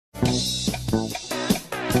What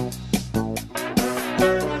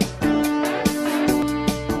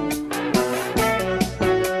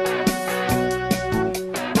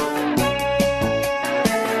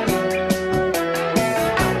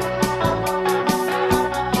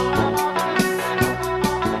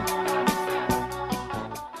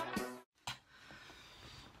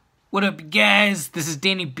up, you guys? This is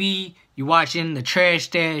Danny B. You're watching the Trash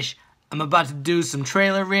Stash. I'm about to do some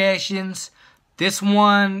trailer reactions. This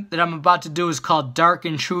one that I'm about to do is called Dark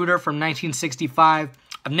Intruder from 1965.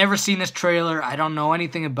 I've never seen this trailer. I don't know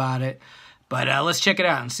anything about it. But let's check it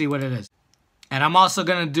out and see what it is. And I'm also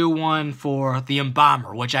going to do one for the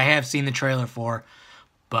Embalmer, which I have seen the trailer for.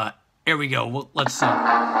 But here we go. Let's see.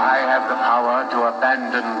 I have the power to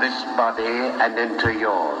abandon this body and enter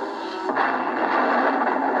yours.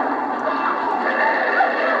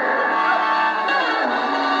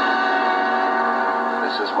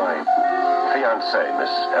 This is my fiancée,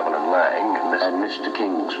 Miss Evelyn Lang, and Mr.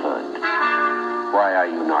 Kingsford. Why are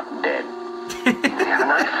you not dead? Did he have a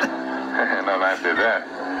knife? No knife did that.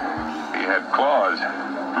 He had claws.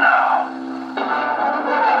 No.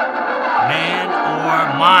 Man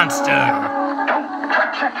or monster? Don't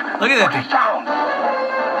touch it. Look at that thing. Down.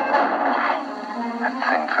 That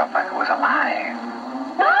thing felt like it was alive.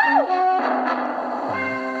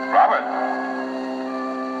 Robert,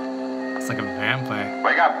 It's like a vampire.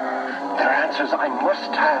 wake up. There are answers I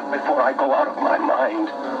must have before I go out of my mind.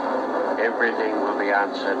 Everything will be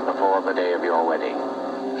answered before the day of your wedding.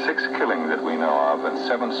 6 killings that we know of and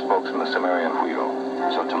 7 spokes in the Sumerian wheel.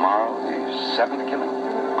 So tomorrow is 7th killing.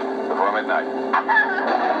 Before midnight.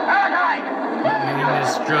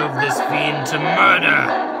 Magnus drove this fiend to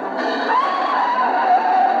murder.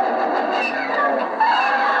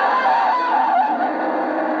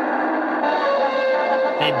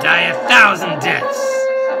 They die 1,000 deaths.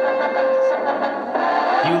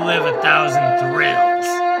 You live 1,000 thrills.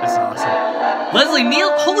 That's awesome. Leslie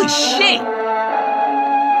Neal? Holy shit!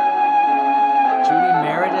 Judy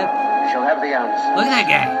Meredith? She'll have the answer. Look at that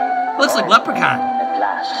guy. Looks like Leprechaun. At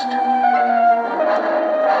last.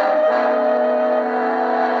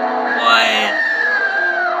 What?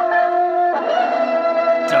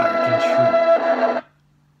 Dark Intruder.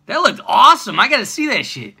 That looked awesome. I gotta see that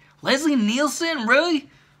shit. Leslie Nielsen? Really?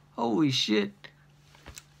 Holy shit.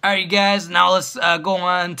 Alright, guys. Now let's go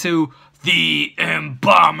on to the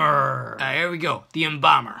Embalmer. Alright, here we go. The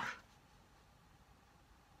Embalmer.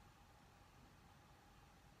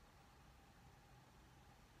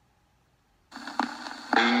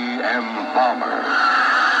 The Embalmer.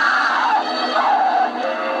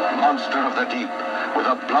 Monster of the deep, with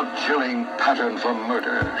a blood-chilling pattern for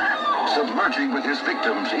murder. Submerging with his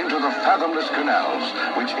victims into the fathomless canals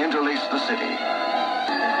which interlace the city.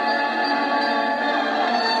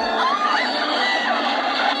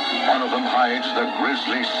 One of them hides the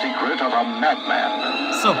grisly secret of a madman.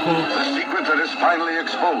 So cool. The secret that is finally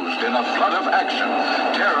exposed in a flood of action,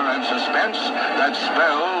 terror, and suspense that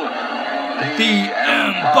spell The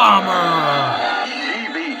Embalmer.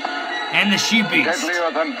 She-Beast. And the She-Beast.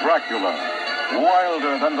 Deadlier than Dracula.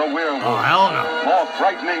 Wilder than the werewolf. Oh, hell no. More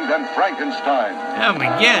frightening than Frankenstein. Oh my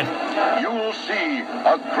god. You will see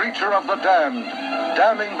a creature of the damned,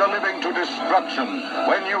 damning the living to destruction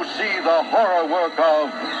when you see the horror work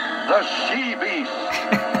of the She-Beast.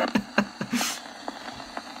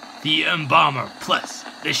 The Embalmer plus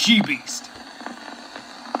the She-Beast.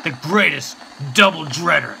 The greatest double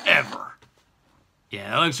dreader ever.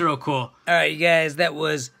 Yeah, that looks real cool. Alright, you guys, that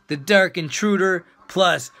was the Dark Intruder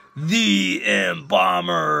plus the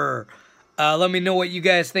Embalmer. Let me know what you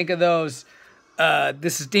guys think of those.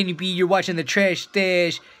 This is Danny B. You're watching the Trash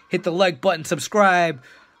Stash. Hit the like button, subscribe,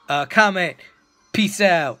 comment. Peace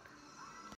out.